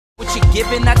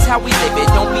forgiven, that's how we live it.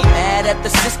 Don't be mad at the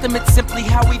system, it's simply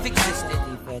how we've existed.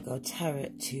 Virgo Tarot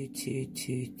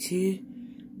 2222.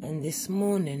 And this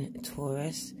morning,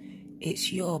 Taurus,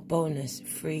 it's your bonus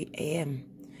 3 a.m.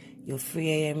 Your 3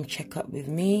 a.m. checkup with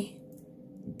me,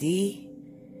 D.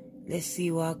 Let's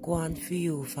see what go on for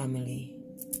you, family.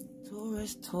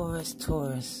 Taurus, Taurus,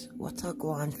 Taurus. What I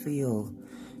go on for you?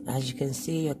 As you can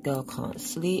see, your girl can't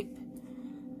sleep.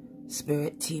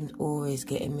 Spirit team's always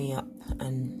getting me up,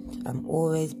 and I'm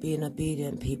always being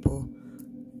obedient, people.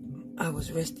 I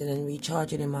was resting and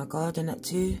recharging in my garden at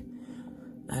 2.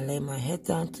 I lay my head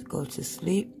down to go to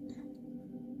sleep,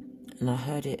 and I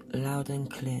heard it loud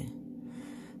and clear.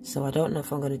 So I don't know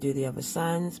if I'm going to do the other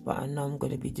signs, but I know I'm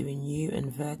going to be doing you and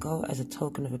Virgo as a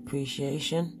token of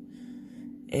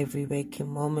appreciation. Every waking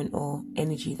moment or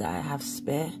energy that I have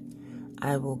spare,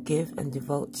 I will give and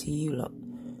devote to you lot,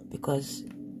 because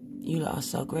you lot are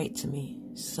so great to me,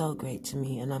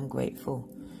 and I'm grateful.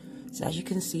 So as you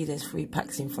can see, there's 3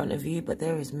 packs in front of you, but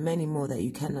there is many more that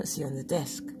you cannot see on the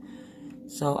desk.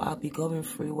 So I'll be going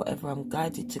through whatever I'm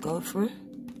guided to go through.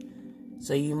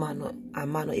 So I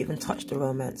might not even touch the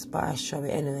romance, but I show it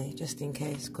anyway, just in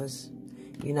case, because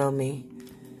you know me,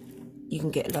 you can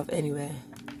get love anywhere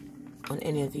on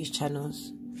any of these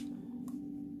channels,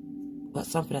 but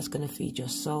something that's going to feed your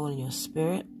soul and your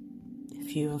spirit,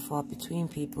 few and far between,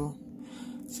 people.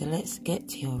 So let's get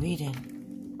to your reading.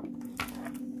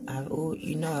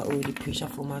 You know I already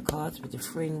pre-shuffle my cards with the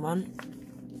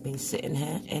 3-in-1. Been sitting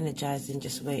here, energizing,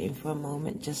 just waiting for a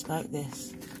moment, just like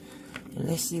this. And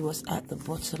let's see what's at the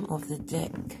bottom of the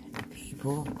deck,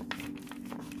 people.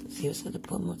 Let's see what's at the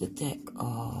bottom of the deck.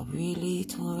 Oh, really,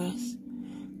 Taurus?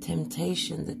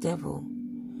 Temptation, the devil.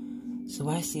 So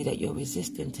I see that you're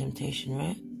resisting temptation,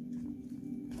 right?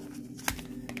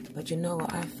 But you know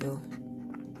what I feel?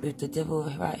 With the devil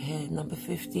right here, number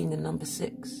 15 and number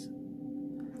 6.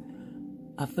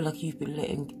 I feel like you've been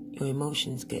letting your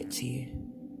emotions get to you.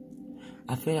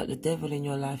 I feel like the devil in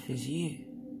your life is you.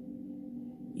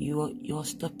 You're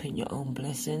stopping your own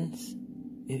blessings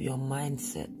with your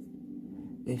mindset,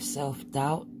 with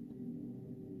self-doubt,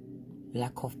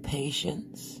 lack of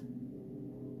patience.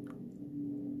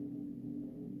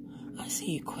 I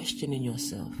see you questioning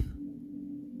yourself,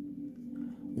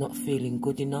 not feeling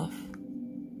good enough,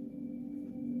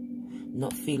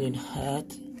 not feeling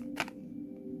heard.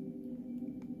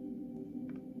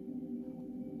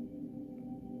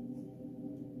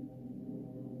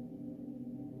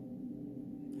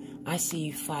 I see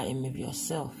you fighting with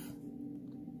yourself,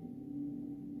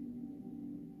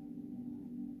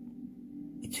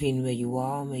 between where you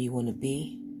are and where you want to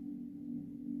be.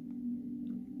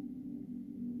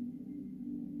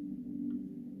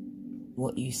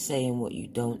 What you say and what you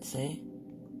don't say.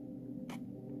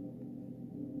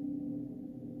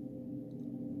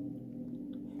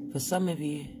 For some of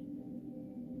you,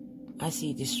 I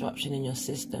see disruption in your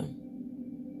system.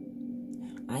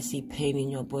 I see pain in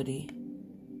your body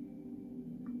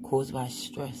caused by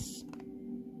stress.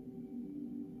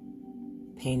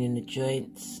 Pain in the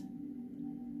joints.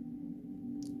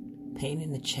 Pain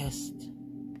in the chest.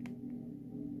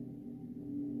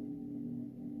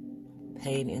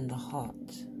 Pain in the heart.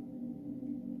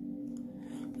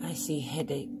 I see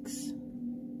headaches,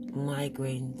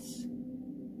 migraines,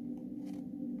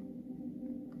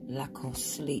 lack of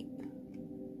sleep.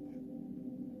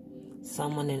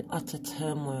 Someone in utter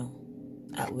turmoil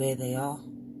at where they are.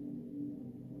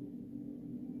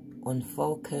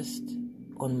 Unfocused,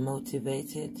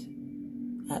 unmotivated,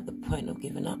 at the point of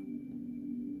giving up.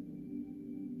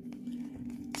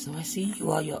 So I see you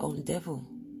are your own devil.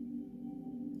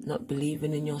 Not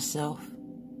believing in yourself.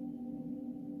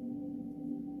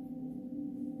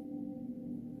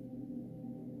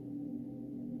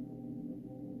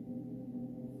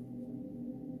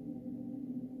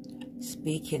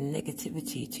 Speaking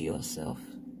negativity to yourself.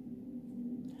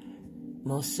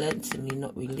 Most certainly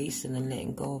not releasing and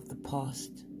letting go of the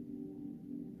past.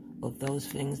 Of those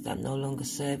things that no longer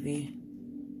serve you.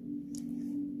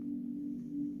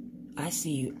 I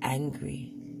see you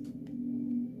angry.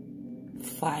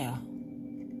 Fire.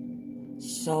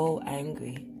 So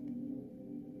angry.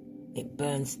 It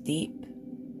burns deep.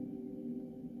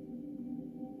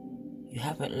 You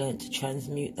haven't learned to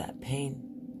transmute that pain.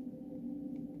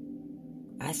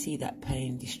 I see that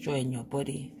pain destroying your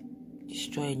body,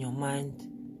 destroying your mind,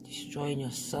 destroying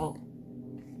your soul.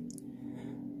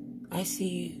 I see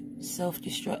you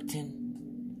self-destructing.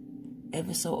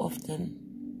 Ever so often,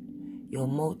 you're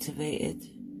motivated.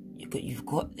 You've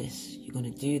got this. You're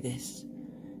going to do this.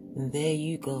 And there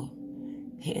you go,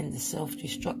 hitting the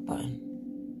self-destruct button.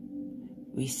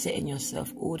 Resetting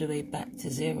yourself all the way back to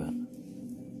 0.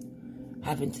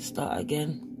 having to start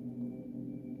again,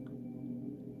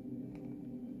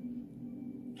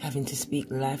 having to speak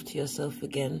life to yourself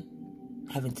again,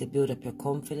 having to build up your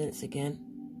confidence again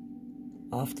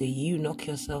after you knock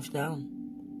yourself down.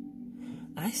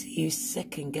 I see you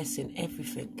second guessing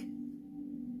everything,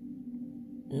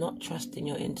 not trusting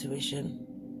your intuition,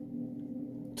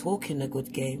 talking a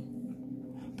good game,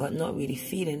 but not really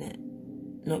feeling it.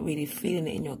 Not really feeling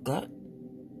it in your gut.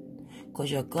 Because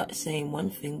your gut's saying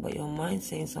one thing, but your mind's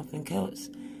saying something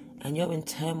else. And you're in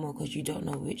turmoil because you don't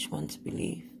know which one to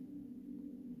believe.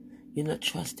 You're not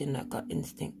trusting that gut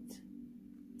instinct.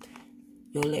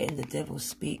 You're letting the devil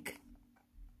speak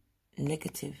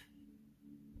negative,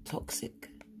 toxic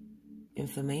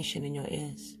information in your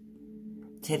ears,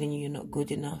 telling you you're not good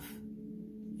enough,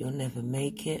 you'll never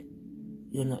make it,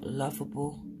 you're not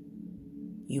lovable,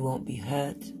 you won't be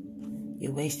heard,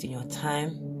 you're wasting your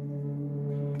time.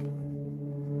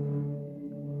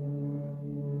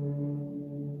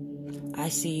 I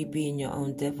see you being your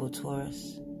own devil,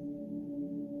 Taurus.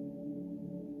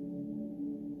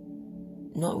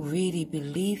 Not really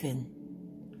believing,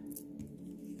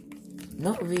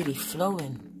 not really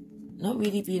flowing, not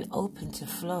really being open to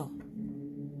flow.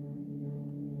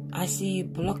 I see you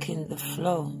blocking the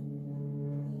flow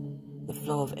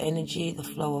of energy, the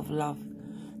flow of love,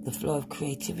 the flow of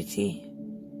creativity.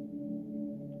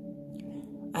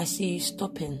 I see you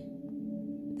stopping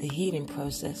the healing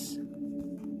process.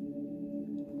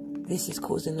 This is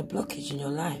causing a blockage in your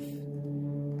life,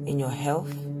 in your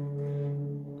health,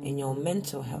 in your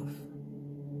mental health.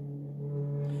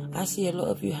 I see a lot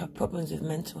of you have problems with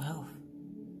mental health.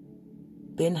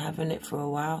 Been having it for a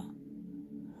while,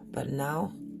 but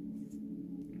now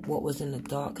what was in the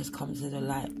dark has come to the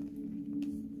light.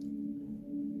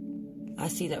 I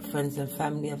see that friends and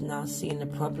family have now seen the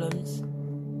problems.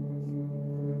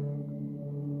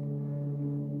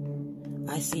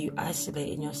 I see you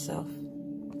isolating yourself.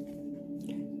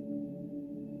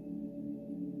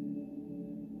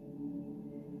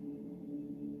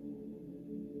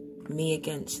 Me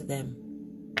against them.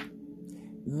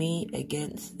 Me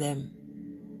against them.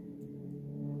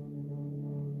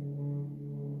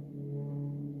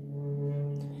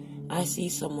 I see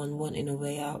someone wanting a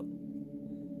way out,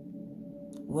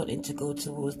 wanting to go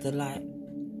towards the light,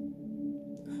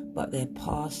 but their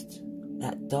past,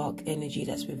 that dark energy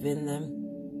that's within them,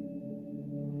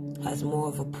 has more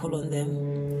of a pull on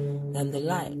them than the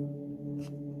light.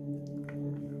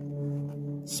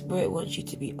 Spirit wants you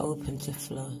to be open to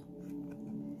flow,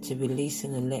 to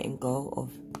releasing and letting go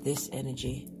of this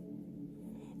energy,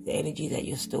 the energy that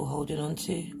you're still holding on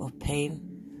to, of pain,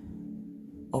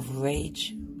 of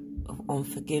rage, of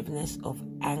unforgiveness, of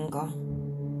anger.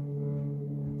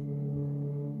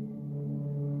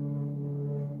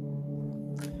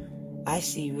 I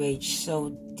see rage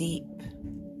so deep.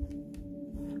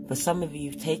 For some of you,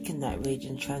 you've taken that rage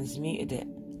and transmuted it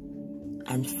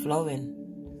and flowing,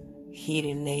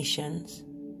 healing nations,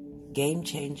 game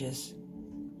changers.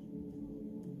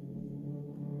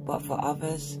 But for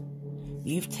others,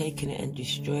 you've taken it and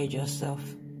destroyed yourself,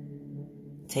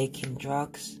 taking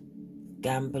drugs,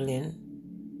 gambling,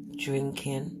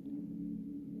 drinking,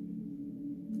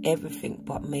 everything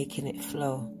but making it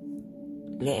flow,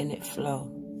 letting it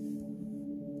flow.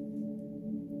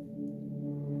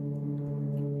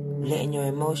 Letting your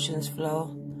emotions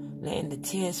flow, letting the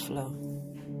tears flow.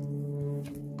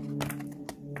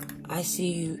 I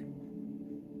see you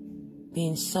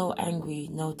being so angry,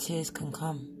 no tears can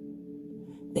come.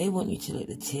 They want you to let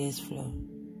the tears flow,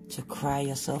 to cry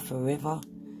yourself a river.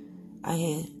 I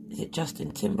hear, is it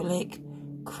Justin Timberlake?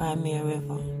 Cry me a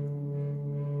river.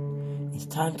 It's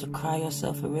time to cry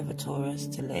yourself a river, Taurus,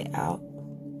 to let it out.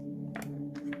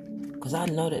 Because I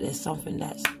know that there's something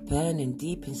that's burning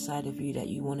deep inside of you that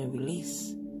you want to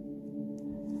release.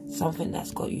 Something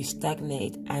that's got you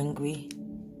stagnated, angry,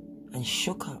 and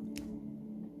shook up.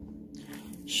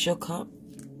 Shook up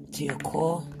to your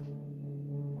core.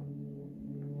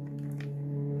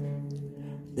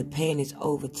 The pain is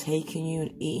overtaking you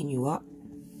and eating you up,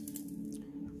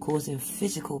 causing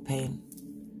physical pain,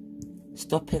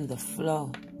 stopping the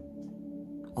flow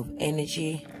of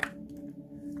energy,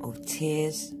 of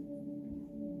tears,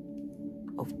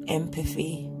 of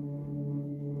empathy,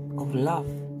 of love.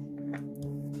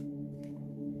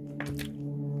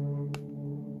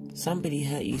 Somebody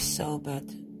hurt you so bad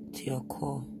to your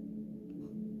core,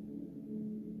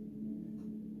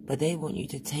 but they want you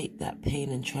to take that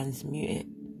pain and transmute it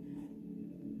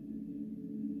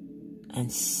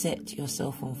and set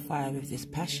yourself on fire with this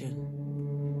passion.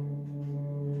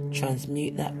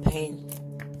 Transmute that pain,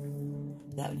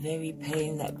 that very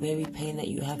pain that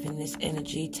you have in this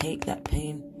energy. Take that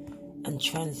pain and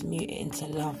transmute it into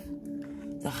love,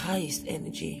 the highest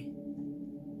energy.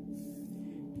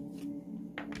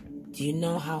 Do you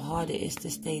know how hard it is to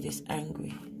stay this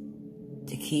angry?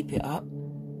 To keep it up?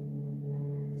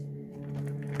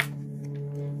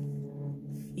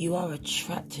 You are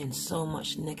attracting so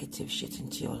much negative shit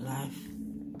into your life.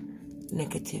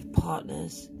 Negative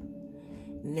partners,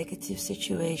 negative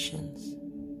situations.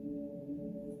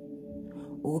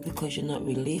 All because you're not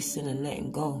releasing and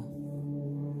letting go.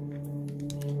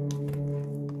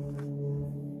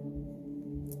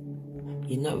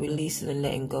 You're not releasing and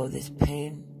letting go of this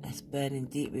pain that's burning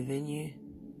deep within you.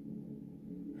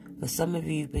 For some of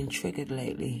you, you've been triggered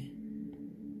lately.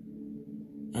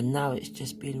 And now it's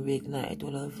just being reignited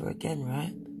all over again,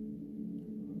 right?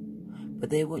 But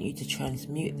they want you to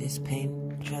transmute this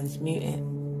pain. Transmute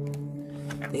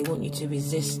it. They want you to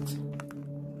resist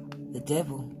the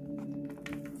devil.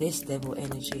 This devil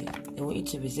energy. They want you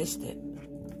to resist it.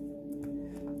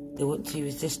 They want to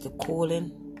resist the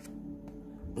calling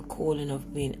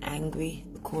of being angry,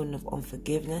 the calling of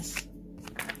unforgiveness.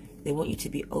 They want you to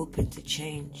be open to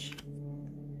change.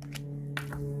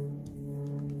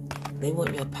 They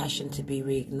want your passion to be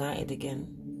reignited again.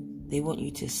 They want you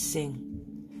to sing.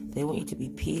 They want you to be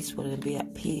peaceful and be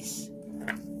at peace.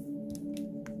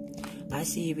 I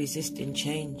see you resisting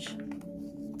change.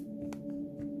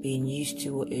 Being used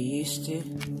to what you're used to.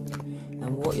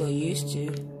 And what you're used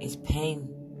to is pain,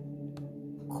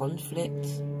 conflict,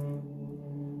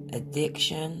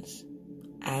 addictions,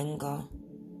 anger,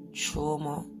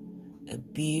 trauma,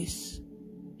 abuse,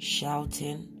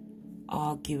 shouting,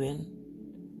 arguing,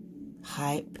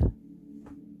 hype,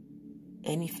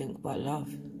 anything but love.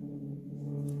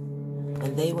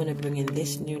 And they want to bring in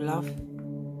this new love,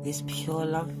 this pure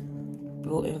love,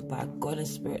 brought in by God and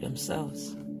Spirit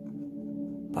themselves.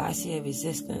 But I see a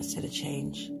resistance to the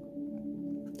change.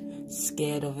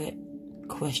 Scared of it,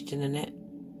 questioning it.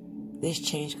 This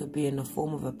change could be in the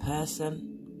form of a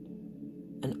person,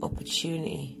 an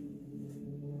opportunity.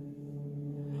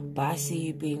 But I see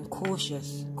you being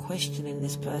cautious, questioning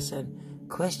this person,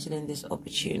 questioning this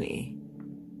opportunity.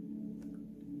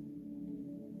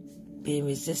 Being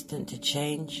resistant to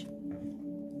change.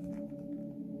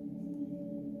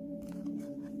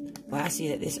 But I see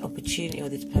that this opportunity or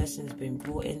this person has been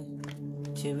brought in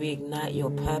to reignite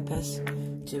your purpose,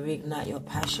 to reignite your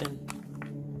passion,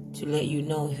 to let you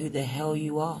know who the hell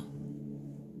you are.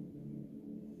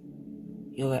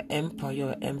 You're an emperor,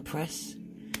 you're an empress.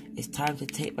 It's time to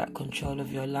take back control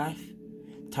of your life.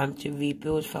 Time to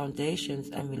rebuild foundations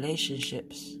and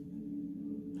relationships.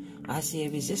 I see a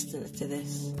resistance to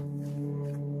this.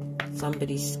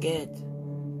 Somebody's scared.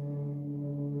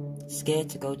 Scared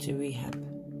to go to rehab.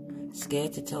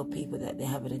 Scared to tell people that they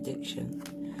have an addiction.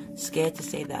 Scared to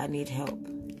say that I need help.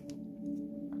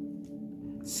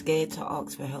 Scared to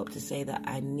ask for help, to say that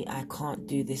I can't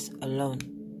do this alone.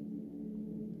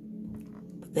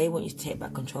 But they want you to take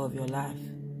back control of your life.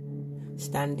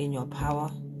 Stand in your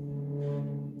power.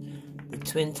 The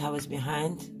twin towers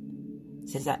behind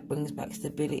says that brings back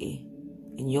stability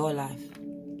in your life.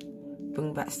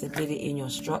 Bring back stability in your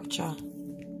structure,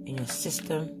 in your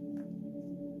system,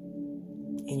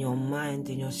 in your mind,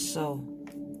 in your soul.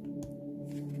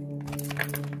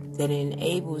 Then it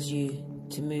enables you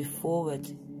to move forward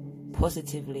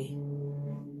positively.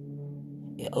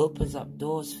 It opens up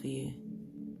doors for you.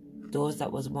 Doors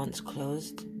that was once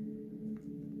closed.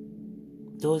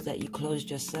 Doors that you closed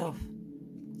yourself.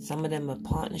 Some of them are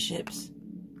partnerships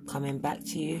coming back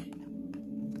to you.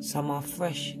 Some are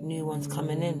fresh, new ones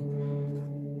coming in.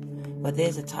 But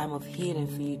there's a time of healing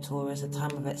for you, Taurus, a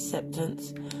time of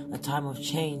acceptance, a time of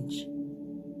change.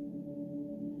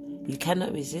 You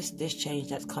cannot resist this change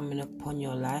that's coming upon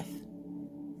your life.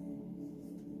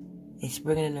 It's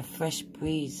bringing in a fresh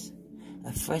breeze,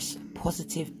 a fresh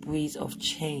positive breeze of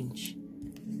change.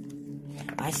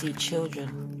 I see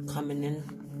children coming in.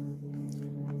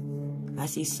 I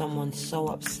see someone so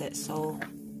upset, so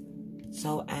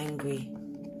angry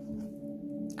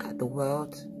at the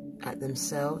world, at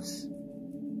themselves.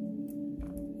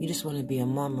 You just want to be a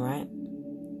mom, right?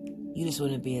 You just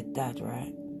want to be a dad,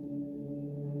 right?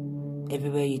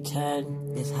 Everywhere you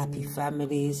turn, there's happy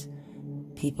families.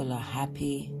 People are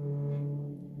happy.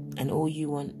 And all you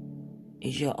want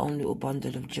is your own little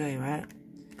bundle of joy, right?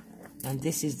 And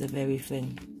this is the very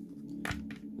thing.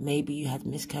 Maybe you had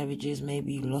miscarriages.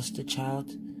 Maybe you lost a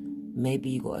child. Maybe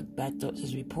you got a bad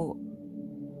doctor's report.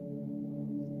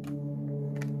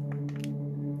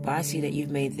 But I see that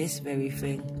you've made this very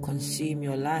thing consume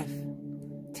your life.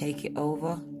 Take it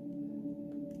over.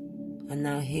 And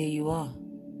now here you are.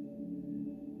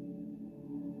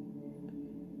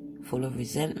 Full of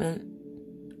resentment,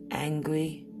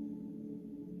 angry,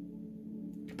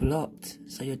 blocked,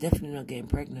 so you're definitely not getting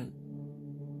pregnant.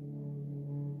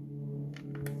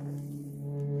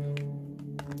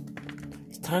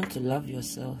 It's time to love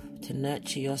yourself, to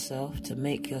nurture yourself, to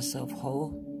make yourself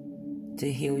whole,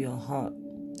 to heal your heart,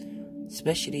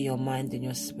 especially your mind and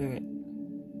your spirit.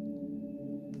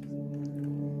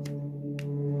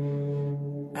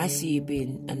 I see you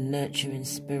being a nurturing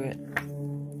spirit,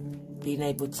 being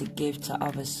able to give to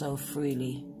others so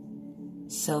freely,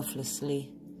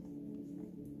 selflessly.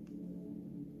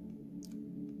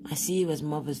 I see you as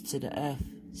mothers to the earth,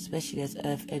 especially as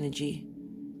earth energy.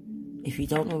 If you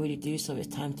don't already do so,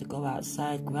 it's time to go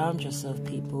outside, ground yourself,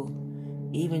 people.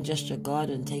 Even just your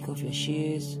garden, take off your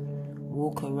shoes,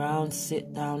 walk around,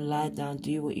 sit down, lie down,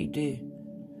 do what you do.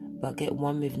 But get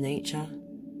one with nature.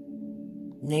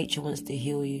 Nature wants to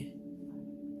heal you.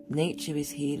 Nature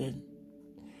is healing.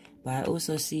 But I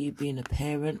also see you being a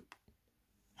parent,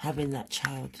 having that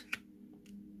child.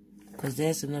 Because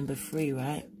there's the number 3,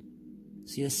 right?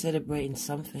 So you're celebrating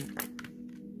something.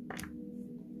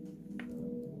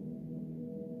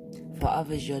 For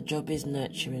others, your job is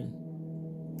nurturing.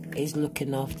 Is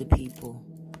looking after people.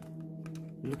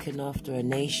 Looking after a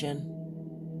nation.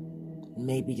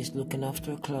 Maybe just looking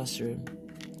after a classroom.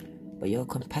 But your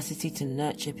capacity to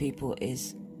nurture people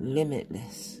is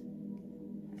limitless.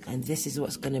 And this is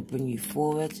what's going to bring you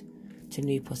forward to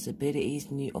new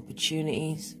possibilities, new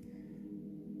opportunities.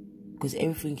 Because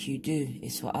everything you do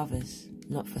is for others,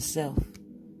 not for self.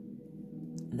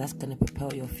 And that's going to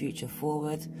propel your future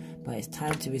forward. But it's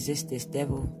time to resist this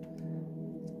devil.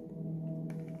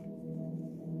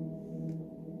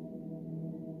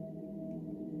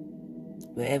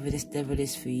 Wherever this devil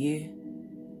is for you,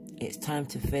 it's time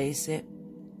to face it.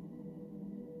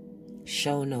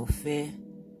 Show no fear.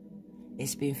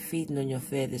 It's been feeding on your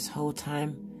fear this whole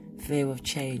time. Fear of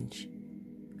change.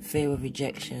 Fear of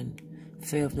rejection.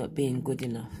 Fear of not being good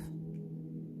enough.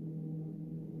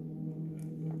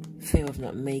 Fear of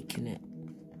not making it.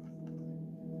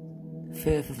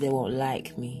 Fear of if they won't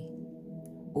like me.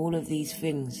 All of these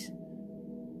things.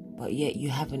 But yet you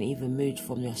haven't even moved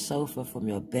from your sofa, from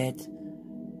your bed.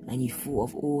 And you thought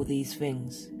of all these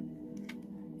things.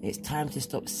 It's time to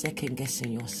stop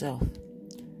second-guessing yourself.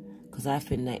 Because I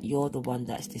think that you're the one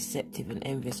that's deceptive and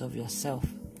envious of yourself.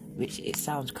 Which it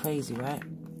sounds crazy, right?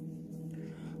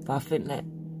 But I think that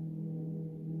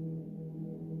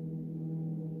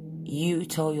you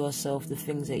tell yourself the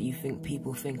things that you think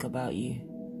people think about you.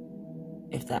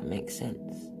 If that makes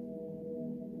sense.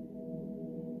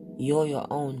 You're your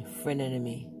own friend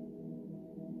enemy.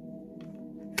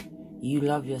 You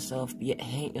love yourself, but yet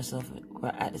hate yourself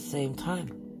right at the same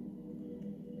time.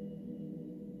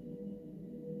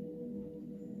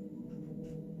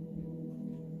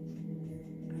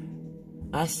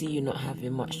 I see you not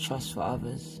having much trust for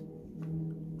others.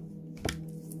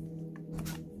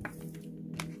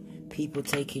 People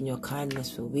taking your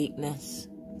kindness for weakness.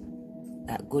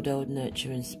 That good old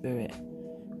nurturing spirit.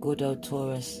 Good old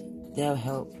Taurus, they'll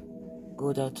help.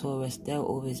 Good old Taurus, they'll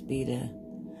always be there.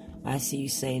 I see you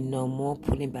saying no more,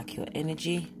 pulling back your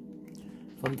energy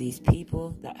from these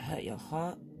people that hurt your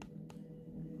heart.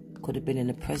 Could have been in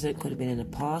the present, could have been in the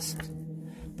past.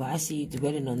 But I see you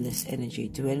dwelling on this energy,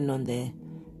 dwelling on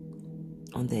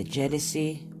their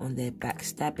jealousy, on their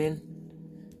backstabbing.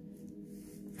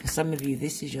 For some of you,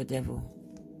 this is your devil.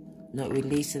 Not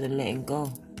releasing and letting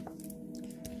go.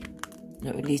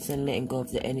 Not releasing and letting go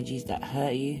of the energies that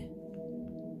hurt you.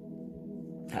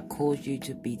 That caused you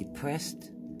to be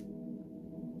depressed.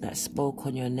 That spoke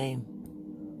on your name.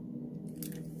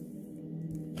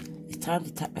 It's time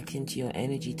to tap back into your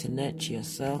energy to nurture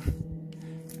yourself.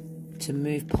 To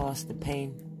move past the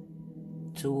pain.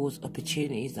 Towards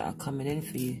opportunities that are coming in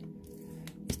for you.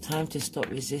 It's time to stop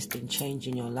resisting change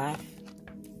in your life.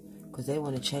 Because they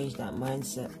want to change that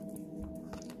mindset.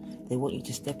 They want you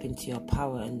to step into your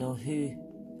power and know who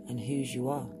and whose you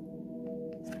are.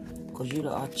 Because you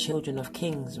lot are children of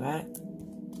kings, right?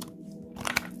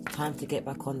 Time to get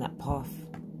back on that path.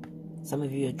 Some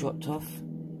of you are dropped off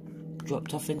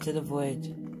into the void,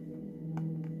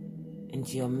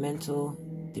 into your mental,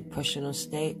 depressional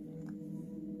state.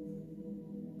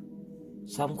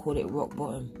 Some call it rock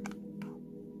bottom.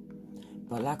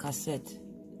 But like I said,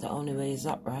 the only way is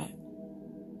up, right?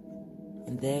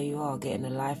 And there you are, getting a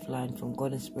lifeline from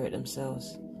God and Spirit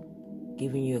themselves,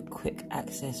 giving you a quick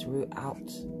access route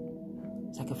out.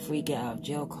 It's like a free get out of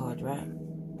jail card, right?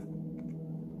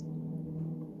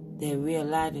 They're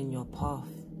realigning your path,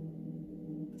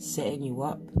 setting you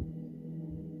up,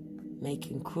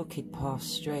 making crooked paths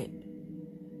straight,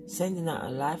 sending out a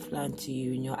lifeline to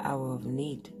you in your hour of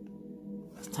need.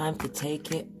 It's time to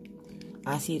take it,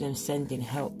 I see them sending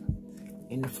help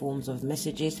in the forms of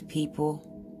messages, people,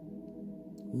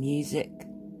 music.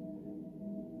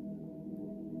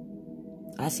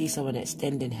 I see someone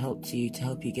extending help to you to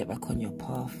help you get back on your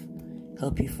path,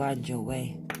 help you find your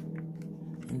way.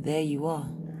 And there you are,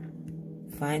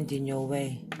 finding your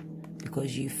way,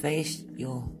 because you faced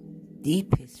your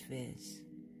deepest fears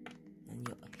and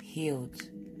you're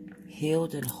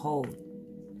healed and whole.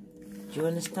 Do you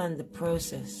understand the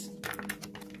process?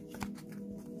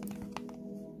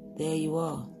 There you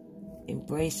are,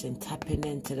 embracing, tapping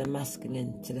into the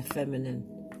masculine, to the feminine.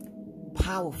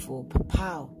 Powerful,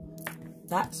 pow.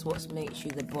 That's what makes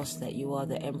you the boss that you are,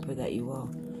 the emperor that you are.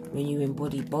 When you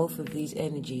embody both of these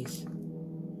energies,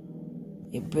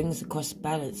 it brings across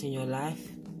balance in your life.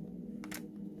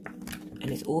 And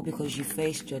it's all because you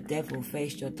faced your devil,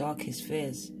 faced your darkest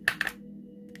fears.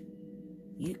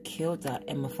 You killed that,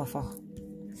 Emma Fafa.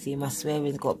 See, my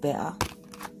swearing's got better.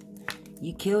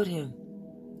 You killed him.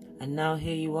 And now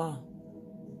here you are,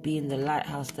 being the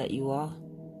lighthouse that you are,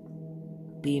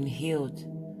 being healed,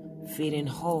 feeling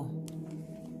whole,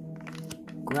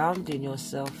 grounding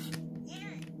yourself,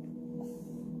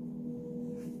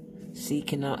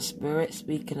 seeking out spirit,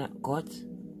 speaking out God,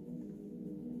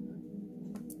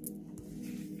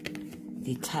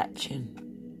 detaching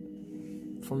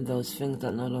from those things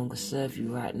that no longer serve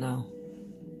you right now,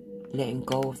 letting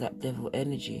go of that devil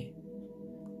energy,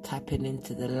 tapping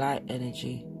into the light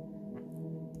energy.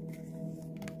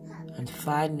 And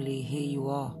finally, here you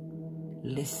are,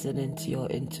 listening to your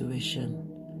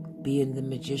intuition, being the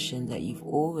magician that you've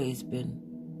always been.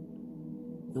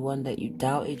 The one that you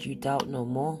doubted, you doubt no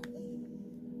more.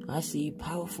 I see you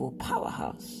powerful,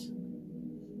 powerhouse.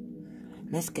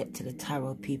 Let's get to the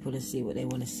tarot people and see what they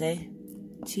want to say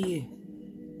to you.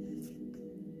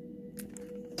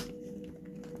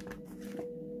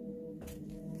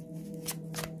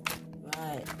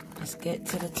 Right, let's get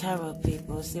to the tarot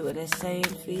people, see what they're saying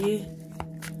for you.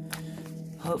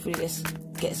 Hopefully this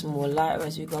gets more lighter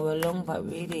as we go along, but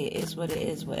really it is what it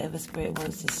is. Whatever spirit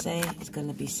wants to say is going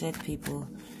to be said, people,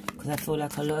 because I feel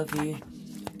like a lot of you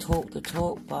talk the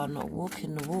talk but are not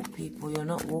walking the walk, people. You're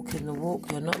not walking the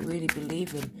walk. You're not really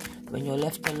believing. When you're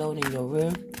left alone in your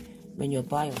room, when you're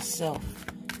by yourself,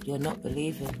 you're not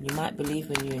believing. You might believe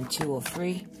when you're in 2 or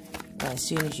 3, but as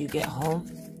soon as you get home,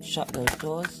 shut those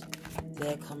doors,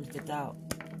 there comes the doubt.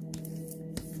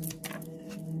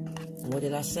 And what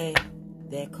did I say?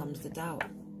 There comes the doubt.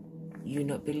 You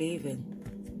not believing.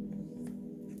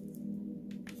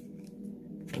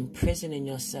 Imprisoning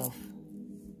yourself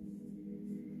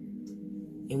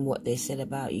in what they said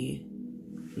about you.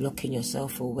 Locking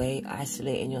yourself away,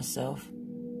 isolating yourself.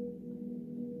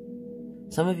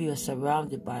 Some of you are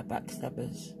surrounded by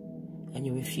backstabbers and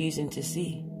you're refusing to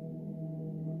see.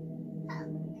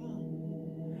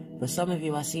 But some of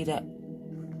you, I see that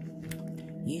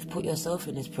you've put yourself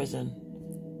in this prison.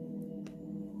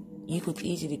 You could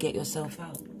easily get yourself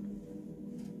out.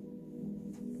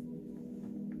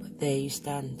 But there you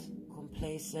stand,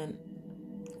 complacent,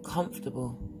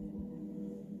 comfortable.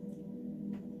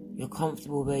 You're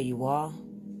comfortable where you are.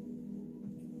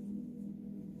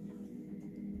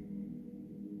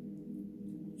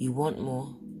 You want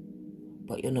more,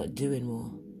 but you're not doing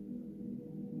more.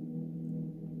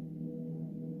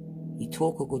 You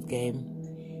talk a good game,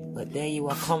 but there you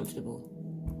are, comfortable,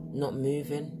 not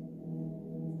moving,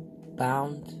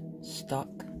 bound, stuck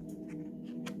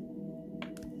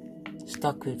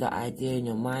with that idea in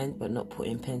your mind, but not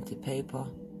putting pen to paper,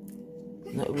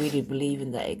 not really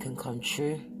believing that it can come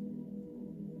true.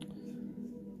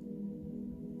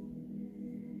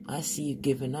 I see you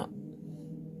giving up,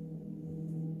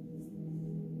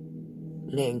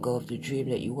 letting go of the dream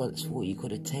that you once thought you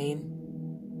could attain.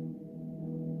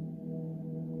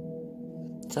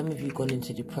 Some of you gone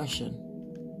into depression,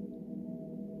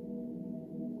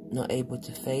 not able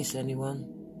to face anyone,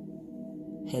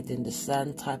 head in the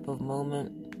sand type of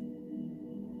moment.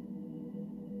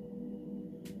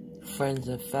 Friends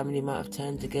and family might have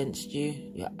turned against you.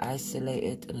 You're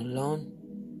isolated and alone.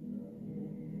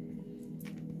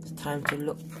 It's time to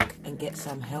look and get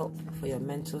some help for your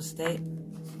mental state.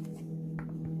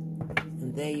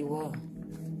 And there you are,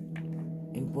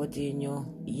 embodying your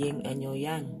yin and your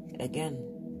yang again,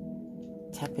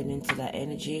 tapping into that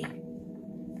energy.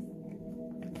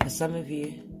 For some of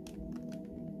you,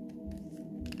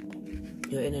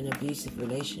 you're in an abusive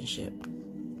relationship.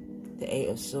 The 8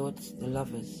 of Swords, the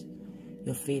Lovers.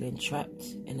 You're feeling trapped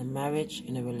in a marriage,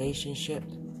 in a relationship.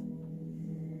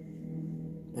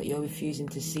 But you're refusing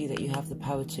to see that you have the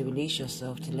power to release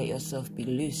yourself, to let yourself be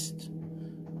loosed,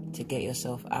 to get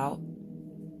yourself out.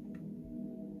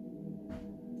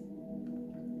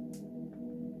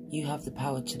 you have the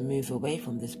power to move away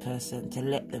from this person, to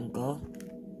let them go.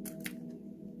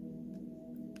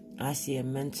 I see a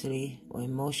mentally or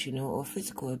emotional or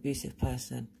physical abusive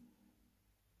person.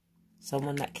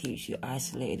 Someone that keeps you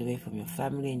isolated away from your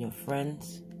family and your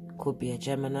friends. Could be a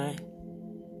Gemini.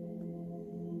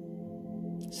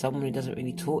 Someone who doesn't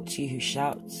really talk to you, who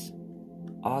shouts,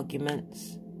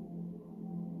 arguments.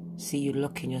 See you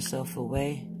looking yourself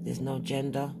away. There's no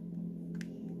gender.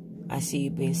 I see you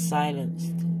being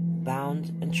silenced, bound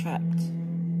and trapped.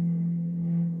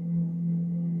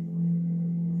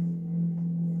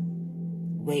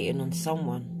 Waiting on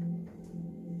someone,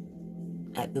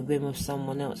 at the whim of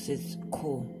someone else's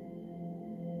call.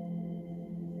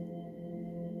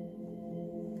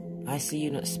 I see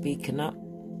you not speaking up.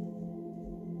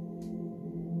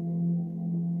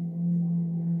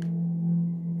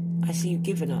 I see you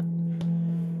giving up.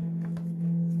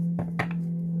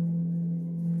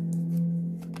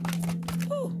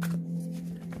 Oh,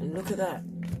 and look at that.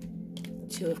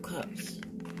 2 of Cups.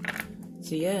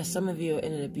 So yeah, some of you are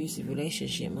in an abusive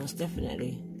relationship, most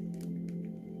definitely.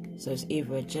 So it's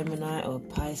either a Gemini or a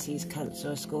Pisces,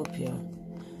 Cancer or Scorpio.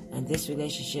 And this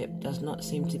relationship does not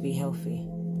seem to be healthy.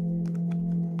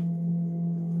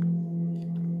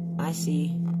 I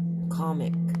see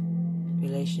karmic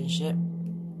relationship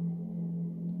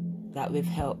that with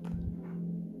help.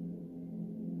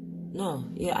 No,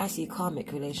 yeah, I see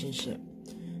karmic relationship.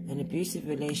 An abusive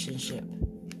relationship.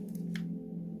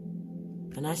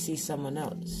 And I see someone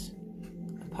else.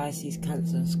 A Pisces,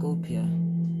 Cancer and Scorpio.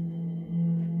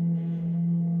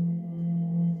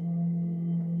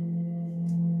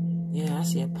 Yeah, I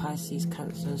see a Pisces,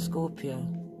 Cancer and Scorpio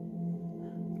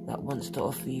that wants to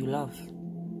offer you love.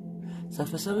 So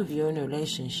for some of you, you're in a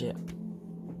relationship,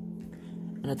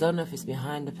 and I don't know if it's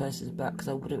behind the person's back, because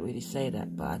I wouldn't really say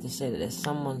that, but I just say that there's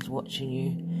someone's watching you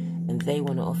and they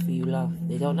want to offer you love.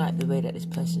 They don't like the way that this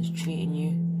person's treating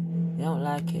you. They don't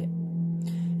like it.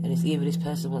 And it's either this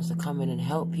person wants to come in and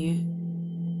help you,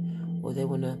 or they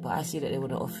want to, but I see that they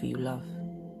want to offer you love.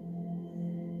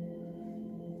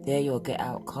 They're your get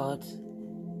out card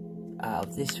out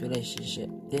of this relationship,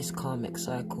 this karmic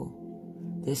cycle,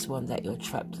 this one that you're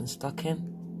trapped and stuck in.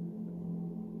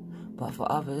 But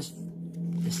for others,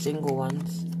 the single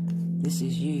ones, this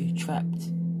is you trapped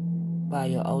by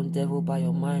your own devil, by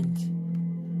your mind,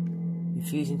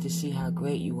 refusing to see how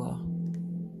great you are,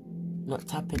 not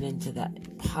tapping into that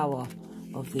power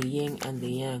of the yin and the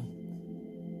yang,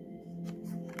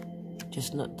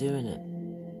 just not doing it.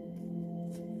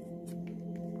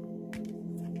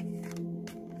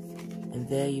 And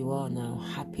there you are now,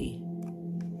 happy.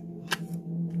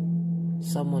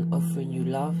 Someone offering you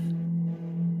love,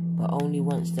 but only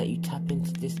wants that you tap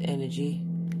into this energy,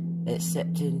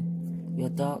 accepting your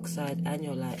dark side and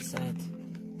your light side.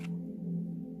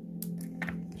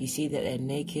 You see that they're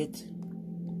naked.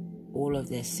 All of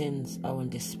their sins are on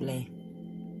display.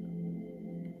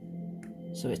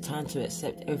 So it's time to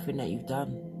accept everything that you've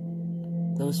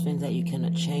done. Those things that you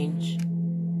cannot change.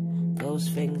 Those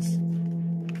things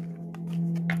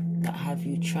that have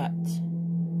you trapped.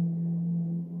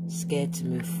 Scared to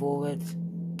move forward.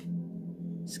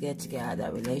 Scared to get out of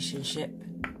that relationship.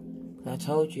 I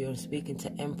told you, I'm speaking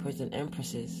to emperors and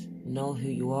empresses. Know who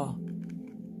you are.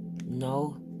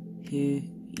 Know who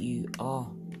you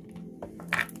are.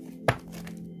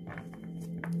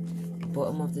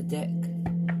 Bottom of the deck,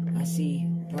 I see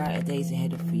brighter days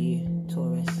ahead for you,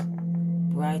 Taurus.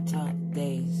 Brighter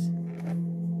days.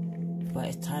 But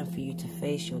it's time for you to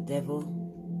face your devil,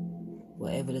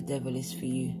 whatever the devil is for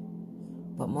you.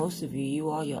 But most of you, you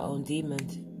are your own demon.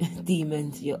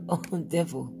 Demons, your own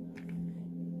devil.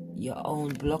 Your own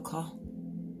blocker.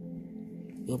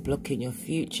 You're blocking your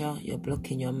future. You're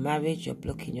blocking your marriage. You're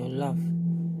blocking your love.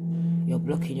 You're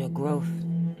blocking your growth.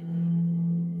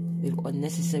 With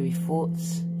unnecessary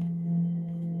thoughts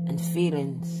and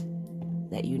feelings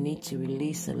that you need to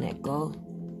release and let go.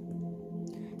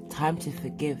 Time to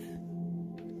forgive.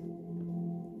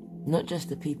 Not just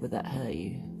the people that hurt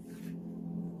you,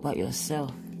 but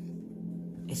yourself.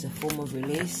 It's a form of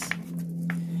release,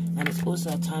 and it's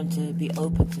also a time to be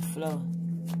open to flow.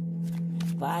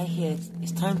 But I hear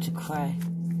it's time to cry,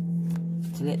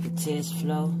 to let the tears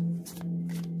flow.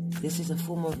 This is a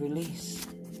form of release.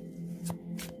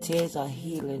 Tears are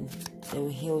healing. They will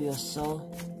heal your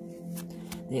soul.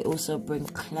 They also bring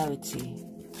clarity.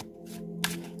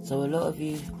 So a lot of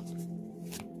you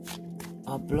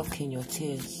are blocking your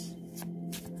tears.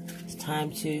 It's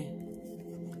time to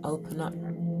open up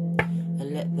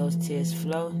and let those tears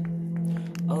flow.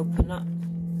 Open up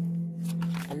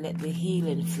and let the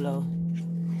healing flow.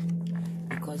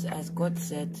 Because as God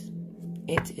said,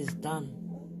 it is done.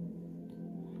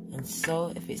 And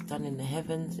so, if it's done in the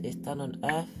heavens, it's done on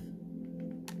earth.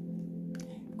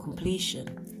 Completions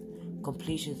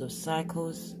of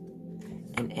cycles,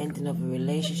 an ending of a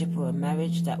relationship or a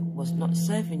marriage that was not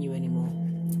serving you anymore.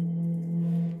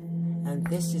 And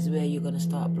this is where you're going to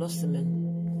start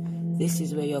blossoming. This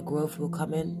is where your growth will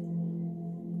come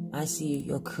in. I see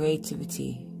your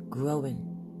creativity growing.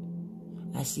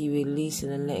 I see you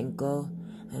releasing and letting go.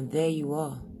 And there you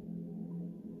are.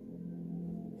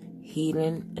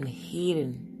 Healing and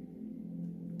healing.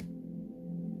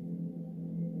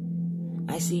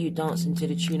 I see you dancing to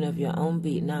the tune of your own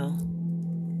beat now.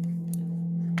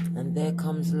 And there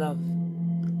comes love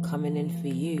coming in for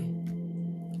you.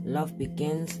 Love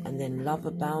begins and then love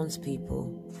abounds,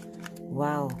 people.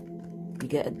 Wow. You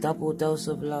get a double dose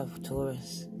of love,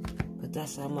 Taurus. But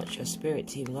that's how much your spirit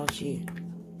team loves you.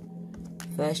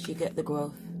 First you get the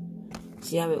growth.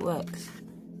 See how it works?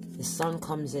 The sun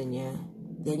comes in, yeah?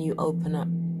 Then you open up.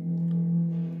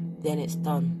 Then it's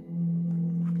done.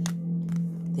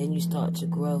 Then you start to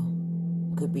grow.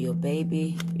 Could be your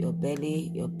baby, your belly,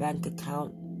 your bank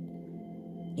account.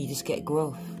 You just get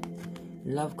growth.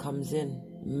 Love comes in.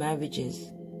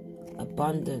 Marriages.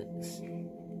 Abundance.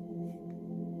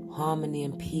 Harmony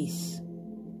and peace.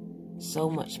 So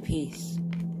much peace.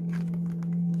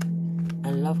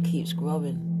 And love keeps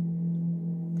growing.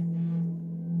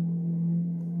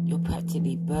 You're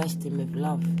practically bursting with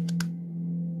love.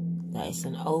 That is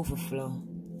an overflow.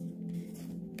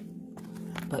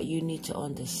 But you need to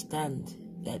understand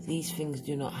that these things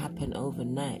do not happen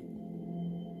overnight.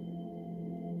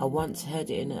 I once heard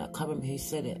it in I can't remember who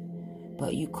said it,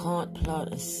 but you can't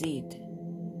plant a seed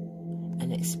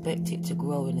and expect it to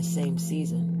grow in the same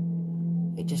season.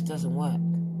 It just doesn't work.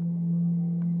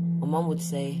 My mum would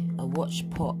say, a watched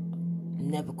pot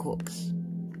never cooks.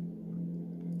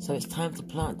 So it's time to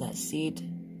plant that seed,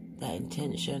 that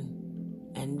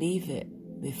intention, and leave it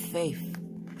with faith,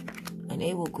 and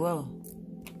it will grow.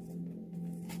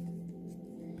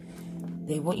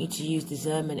 They want you to use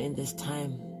discernment in this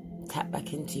time. Tap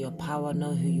back into your power,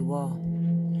 know who you are.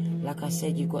 Like I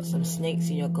said, you've got some snakes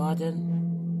in your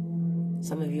garden.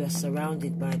 Some of you are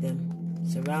surrounded by them.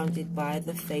 Surrounded by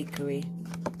the fakery.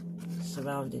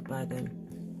 Surrounded by them.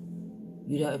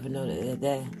 You don't even know that they're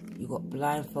there. You've got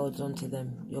blindfolds onto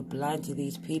them. You're blind to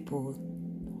these people.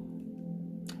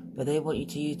 But they want you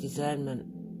to use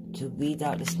discernment to weed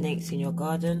out the snakes in your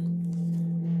garden.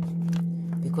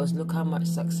 Because look how much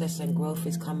success and growth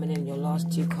is coming in. Your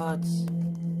last two cards.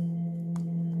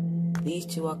 These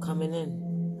two are coming in.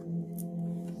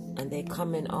 And they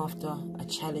come in after a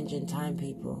challenging time,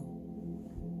 people.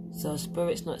 So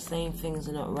Spirit's not saying things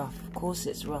are not rough. Of course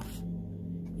it's rough.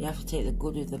 You have to take the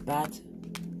good with the bad.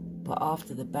 But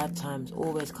after the bad times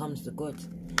always comes the good.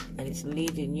 And it's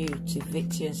leading you to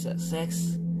victory and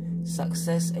success.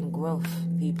 Success and growth,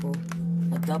 people.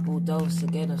 A double dose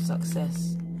again of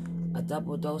success. A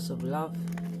double dose of love.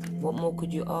 What more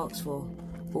could you ask for?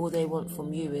 All they want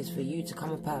from you is for you to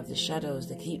come up out of the shadows.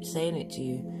 They keep saying it to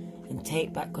you. And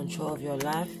take back control of your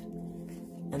life.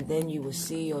 And then you will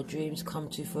see your dreams come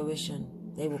to fruition.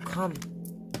 They will come.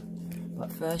 But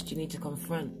first you need to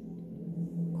confront.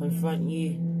 Confront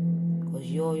you. Because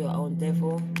you're your own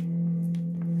devil.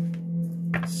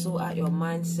 Sort out your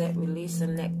mindset. Release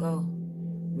and let go.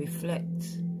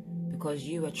 Reflect. Because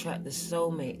you attract the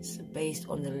soulmates based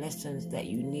on the lessons that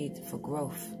you need for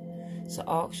growth. So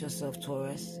ask yourself,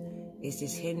 Taurus, is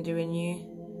this hindering you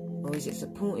or is it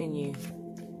supporting you?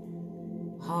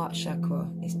 Heart chakra,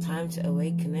 it's time to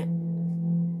awaken it.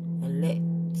 And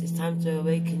it's time to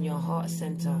awaken your heart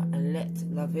center and let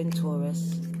love in,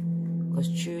 Taurus. Because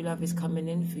true love is coming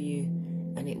in for you.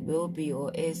 And it will be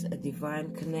or is a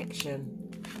divine connection.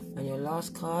 And your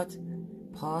last card,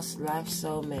 past life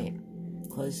soulmate.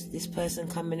 Because this person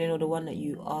coming in or the one that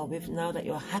you are with now that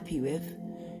you're happy with,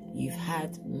 you've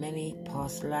had many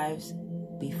past lives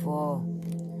before.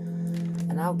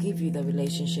 And I'll give you the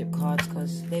relationship cards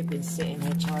because they've been sitting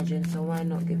here charging, so why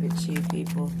not give it to you,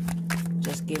 people?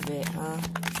 Just give it, huh?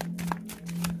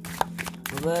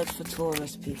 A word for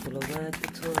Taurus, people. A word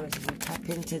for Taurus as we tap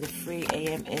into the 3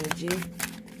 a.m. energy.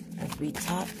 As we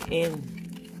tap in.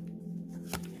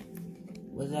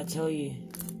 What did I tell you?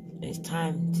 It's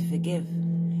time to forgive.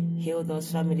 Heal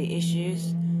those family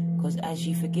issues. Because as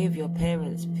you forgive your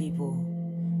parents, people,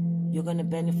 you're going to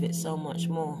benefit so much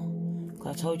more.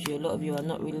 Because I told you, a lot of you are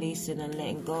not releasing and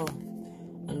letting go.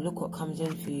 And look what comes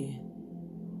in for you.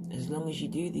 As long as you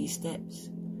do these steps.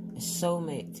 A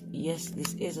soulmate. Yes,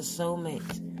 this is a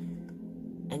soulmate.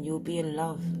 And you'll be in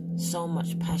love. So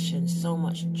much passion, so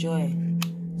much joy,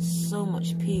 so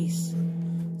much peace.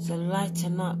 So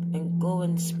lighten up and Go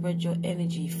and spread your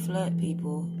energy. Flirt,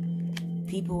 people.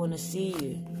 People want to see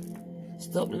you.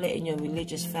 Stop letting your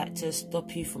religious factors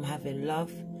stop you from having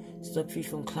love. Stop you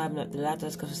from climbing up the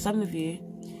ladders. Because for some of you,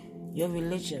 your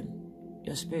religion,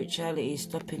 your spirituality is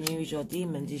stopping you. Is your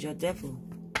demons, is your devil.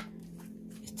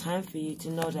 It's time for you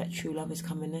to know that true love is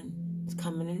coming in. It's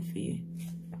coming in for you.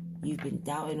 You've been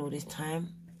doubting all this time.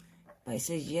 But it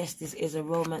says, yes, this is a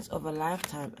romance of a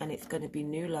lifetime. And it's going to be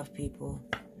new love, people.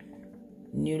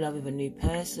 New love with a new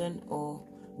person, or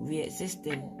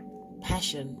re-existing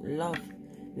passion, love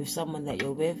with someone that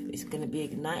you're with. It's going to be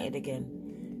ignited again.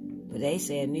 But they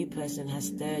say a new person has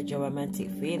stirred your romantic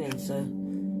feelings. So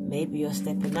maybe you're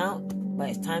stepping out. But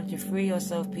it's time to free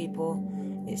yourself, people.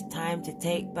 It's time to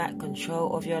take back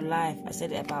control of your life. I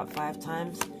said it about 5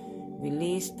 times.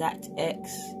 Release that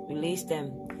ex. Release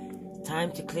them. It's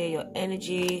time to clear your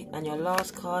energy. And your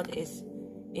last card is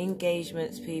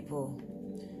engagements, people.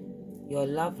 Your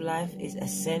love life is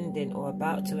ascending or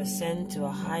about to ascend to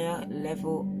a higher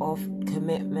level of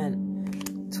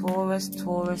commitment. Taurus,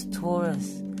 Taurus,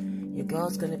 Taurus. Your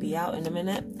girl's going to be out in a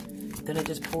minute. I'm going to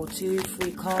just pull 2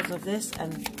 free cards of this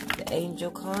and the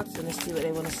angel cards. And let's see what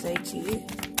they want to say to you.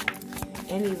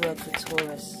 Any word for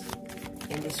Taurus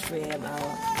in this 3 AM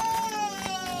hour.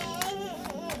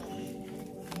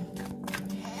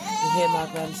 You hear my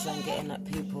grandson getting up,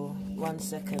 people. 1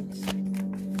 second.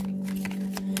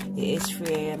 It is 3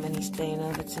 AM and he's staying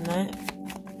over tonight.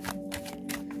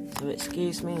 So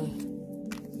excuse me.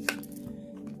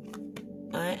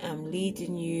 I am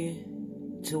leading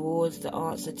you towards the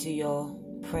answer to your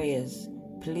prayers.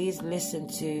 Please listen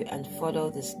to and follow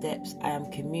the steps I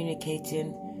am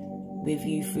communicating with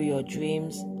you through your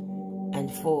dreams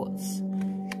and thoughts.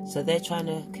 So they're trying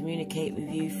to communicate with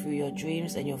you through your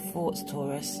dreams and your thoughts,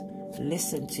 Taurus.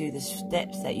 Listen to the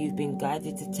steps that you've been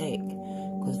guided to take,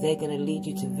 because they're going to lead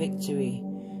you to victory,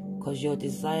 because your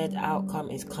desired outcome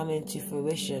is coming to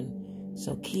fruition.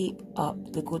 So keep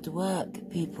up the good work,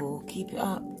 people. Keep it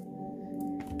up.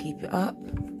 Keep it up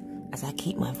as I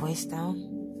keep my voice down.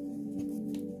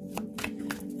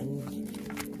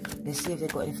 And let's see if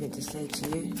they've got anything to say to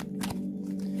you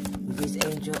with these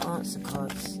angel answer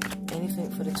cards. Anything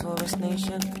for the Taurus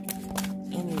nation?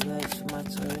 Any words for my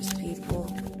Taurus people?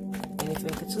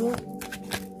 Anything at all?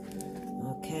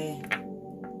 Okay.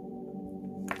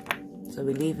 So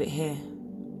we leave it here.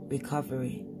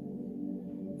 Recovery.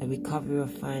 A recovery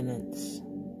of finance.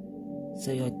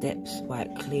 So your debts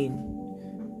wipe clean.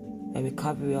 A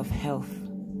recovery of health.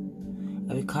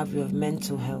 A recovery of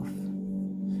mental health.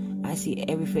 I see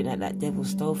everything that devil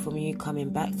stole from you coming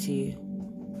back to you.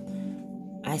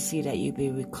 I see that you'll be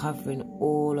recovering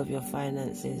all of your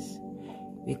finances.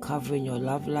 Recovering your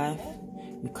love life.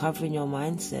 Recovering your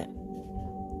mindset.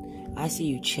 I see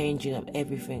you changing up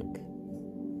everything.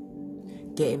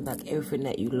 Getting back everything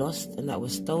that you lost and that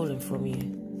was stolen from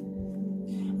you.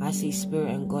 I see Spirit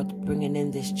and God bringing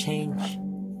in this change.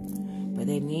 But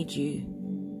they need you.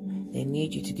 They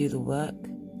need you to do the work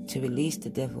to release the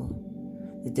devil.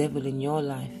 The devil in your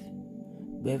life.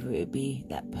 Whether it be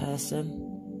that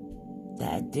person,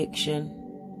 that addiction,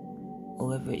 or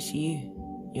whether it's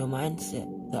you, your mindset,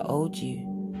 the old you.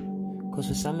 Because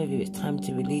for some of you, it's time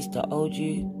to release the old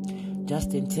you.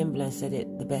 Justin Timberland said it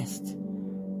the best.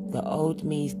 The old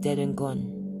me is dead and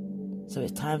gone. So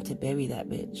it's time to bury that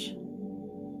bitch.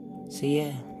 So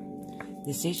yeah,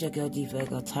 this is your girl D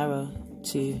Virgo Tarot.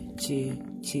 2, 2,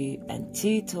 2, and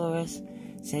 2 Taurus.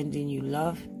 Sending you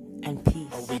love and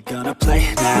peace. Are we gonna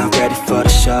play now? Ready for the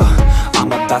show? I'm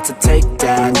about to take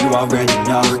down, you already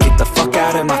know. Get the fuck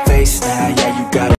out of my face now, yeah, you got it.